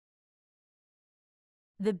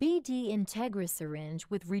The BD Integra syringe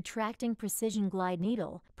with retracting precision glide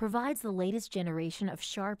needle provides the latest generation of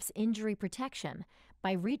Sharps injury protection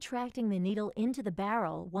by retracting the needle into the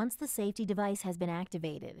barrel once the safety device has been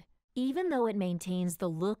activated. Even though it maintains the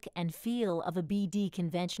look and feel of a BD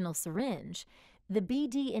conventional syringe, the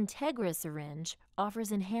BD Integra syringe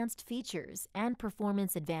offers enhanced features and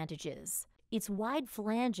performance advantages. Its wide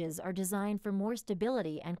flanges are designed for more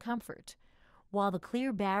stability and comfort, while the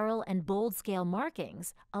clear barrel and bold scale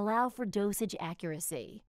markings allow for dosage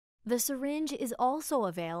accuracy. The syringe is also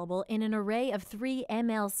available in an array of 3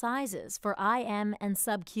 ml sizes for IM and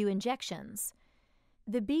sub-Q injections.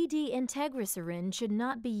 The BD Integra syringe should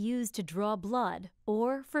not be used to draw blood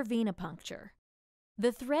or for venipuncture.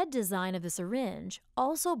 The thread design of the syringe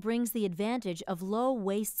also brings the advantage of low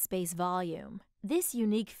waste space volume. This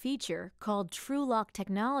unique feature, called TrueLock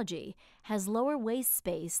technology, has lower waste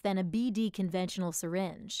space than a BD conventional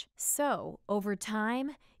syringe. So, over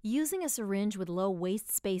time, using a syringe with low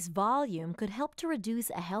waste space volume could help to reduce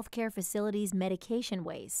a healthcare facility's medication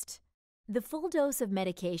waste. The full dose of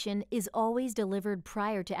medication is always delivered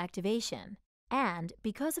prior to activation, and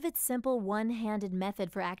because of its simple one-handed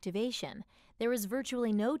method for activation, there is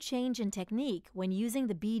virtually no change in technique when using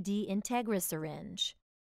the BD Integra syringe.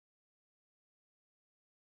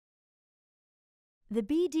 The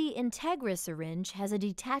BD Integra syringe has a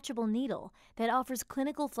detachable needle that offers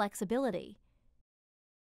clinical flexibility.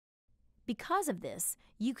 Because of this,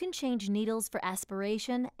 you can change needles for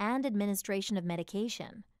aspiration and administration of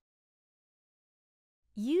medication.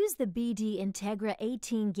 Use the BD Integra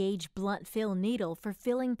 18-gauge blunt fill needle for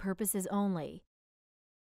filling purposes only.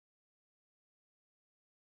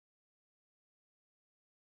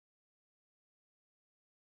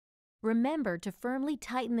 Remember to firmly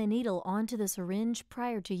tighten the needle onto the syringe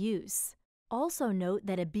prior to use. Also note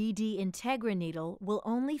that a BD Integra needle will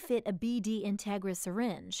only fit a BD Integra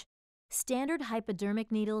syringe. Standard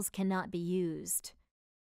hypodermic needles cannot be used.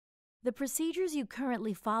 The procedures you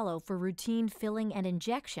currently follow for routine filling and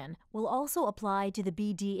injection will also apply to the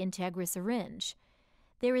BD Integra syringe.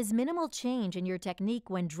 There is minimal change in your technique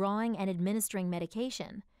when drawing and administering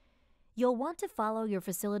medication. You'll want to follow your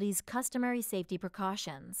facility's customary safety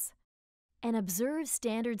precautions and observe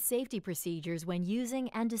standard safety procedures when using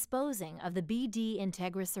and disposing of the BD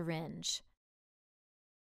Integra syringe.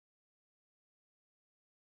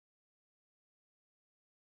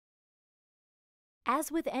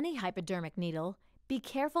 As with any hypodermic needle, be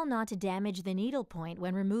careful not to damage the needle point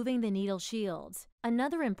when removing the needle shields.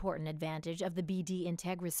 Another important advantage of the BD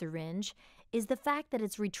Integra syringe is the fact that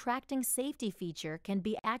its retracting safety feature can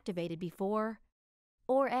be activated before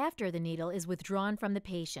or after the needle is withdrawn from the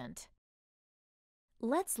patient.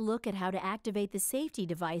 Let's look at how to activate the safety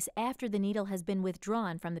device after the needle has been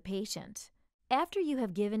withdrawn from the patient. After you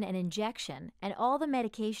have given an injection and all the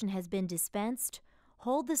medication has been dispensed,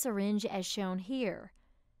 hold the syringe as shown here.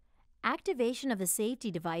 Activation of the safety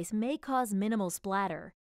device may cause minimal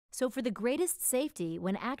splatter, so for the greatest safety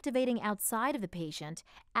when activating outside of the patient,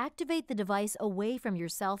 activate the device away from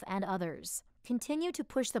yourself and others. Continue to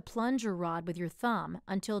push the plunger rod with your thumb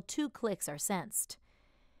until 2 clicks are sensed.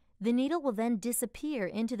 The needle will then disappear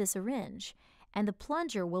into the syringe, and the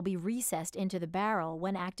plunger will be recessed into the barrel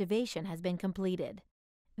when activation has been completed.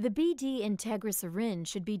 The BD Integra syringe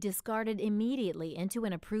should be discarded immediately into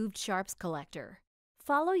an approved Sharps collector.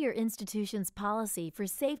 Follow your institution's policy for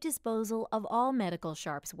safe disposal of all medical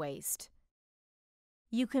Sharps waste.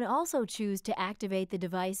 You can also choose to activate the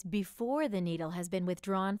device before the needle has been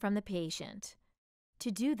withdrawn from the patient.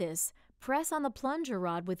 To do this, press on the plunger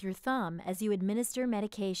rod with your thumb as you administer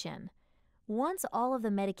medication. Once all of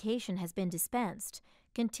the medication has been dispensed,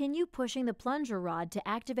 continue pushing the plunger rod to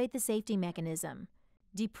activate the safety mechanism.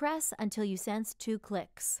 Depress until you sense 2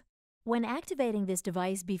 clicks. When activating this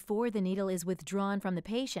device before the needle is withdrawn from the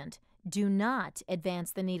patient, do not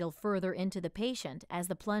advance the needle further into the patient as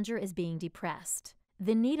the plunger is being depressed.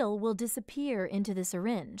 The needle will disappear into the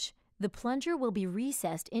syringe. The plunger will be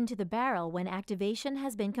recessed into the barrel when activation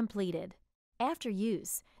has been completed. After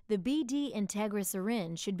use, the BD Integra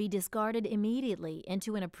syringe should be discarded immediately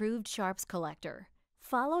into an approved Sharps collector.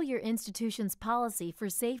 Follow your institution's policy for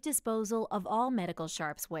safe disposal of all medical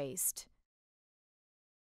Sharps waste.